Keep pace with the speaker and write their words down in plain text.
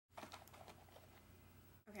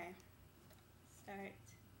start.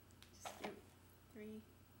 Just do 3,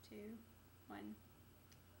 2, 1.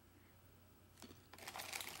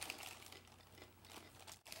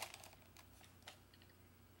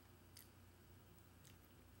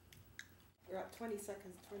 We're at 20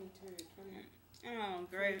 seconds, 22, 20. Oh,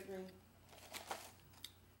 great. 23.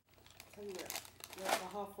 Tell you we're at the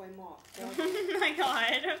halfway mark. Oh my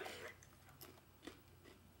god.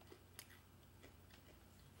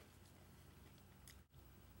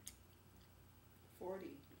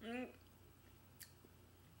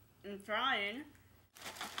 I'm trying.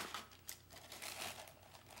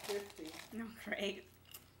 50. No, great.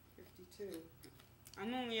 52.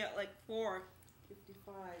 I'm only at like 4.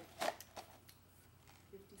 55.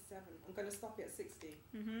 57. I'm going to stop it at 60.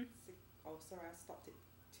 Mm-hmm. Oh, sorry, I stopped it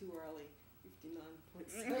too early.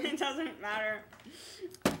 59.7. It doesn't matter.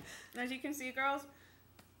 As you can see, girls,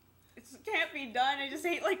 it can't be done. I just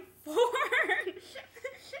ate like 4.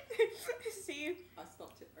 See? I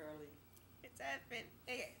stopped it early. It's at it.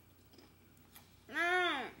 Okay.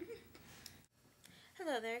 No.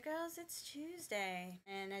 Hello there, girls. It's Tuesday.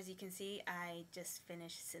 And as you can see, I just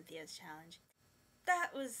finished Cynthia's challenge. That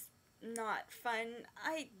was not fun.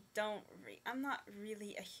 I'm not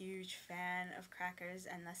really a huge fan of crackers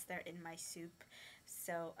unless they're in my soup.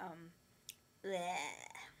 So, bleh.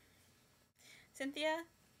 Cynthia,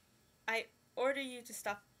 I order you to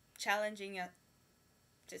stop challenging you.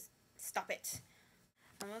 Just stop it.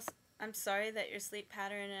 I'm sorry that your sleep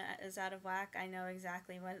pattern is out of whack. I know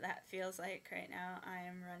exactly what that feels like right now. I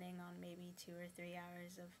am running on maybe 2 or 3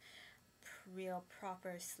 hours of real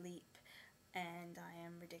proper sleep, and I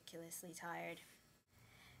am ridiculously tired.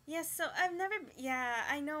 Yes, so I've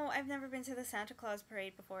never been to the Santa Claus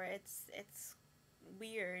parade before. It's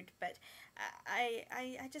weird, but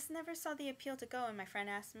I just never saw the appeal to go, and my friend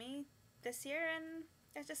asked me this year, and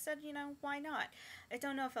I just said, you know, why not? I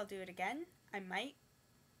don't know if I'll do it again. I might.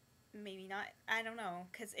 Maybe not. I don't know,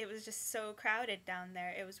 because it was just so crowded down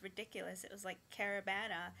there. It was ridiculous. It was like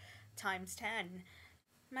Caravana times 10.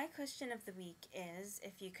 My question of the week is,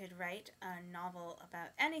 if you could write a novel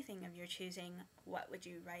about anything of your choosing, what would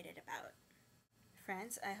you write it about?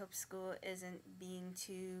 Friends, I hope school isn't being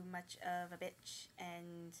too much of a bitch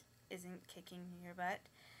and isn't kicking your butt.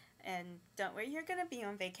 And don't worry, you're gonna be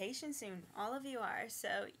on vacation soon. All of you are,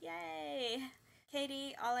 so yay!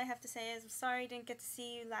 Katie, all I have to say is I'm sorry I didn't get to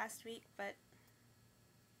see you last week, but...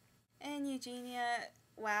 And Eugenia,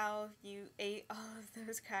 wow, you ate all of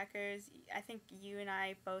those crackers. I think you and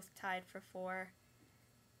I both tied for 4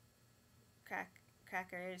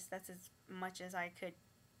 crackers. That's as much as I could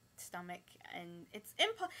stomach, and it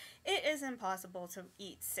is impossible to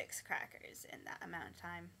eat 6 crackers in that amount of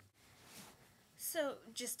time. So,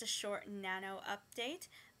 just a short nano update.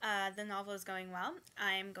 The novel is going well.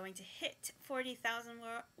 I'm going to hit 40,000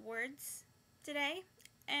 words today,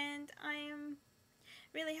 and I am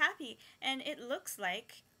really happy. And it looks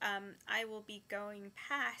like I will be going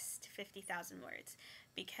past 50,000 words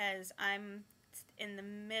because I'm in the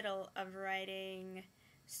middle of writing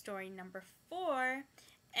story number 4,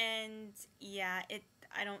 and yeah,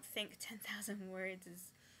 I don't think 10,000 words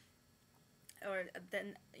is, or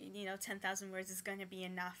then, you know, 10,000 words is going to be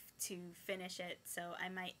enough to finish it, so I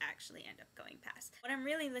might actually end up going past. What I'm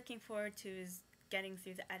really looking forward to is getting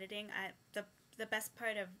through the editing. The best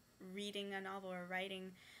part of reading a novel or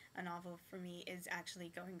writing a novel for me is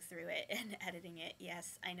actually going through it and editing it.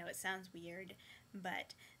 Yes, I know it sounds weird,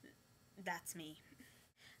 but that's me.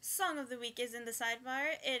 Song of the week is in the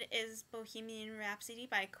sidebar. It is Bohemian Rhapsody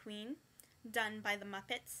by Queen, done by the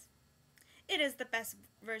Muppets. It is the best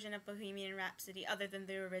version of Bohemian Rhapsody other than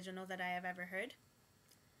the original that I have ever heard.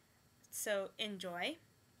 So enjoy.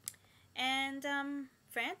 And,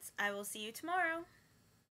 France, I will see you tomorrow.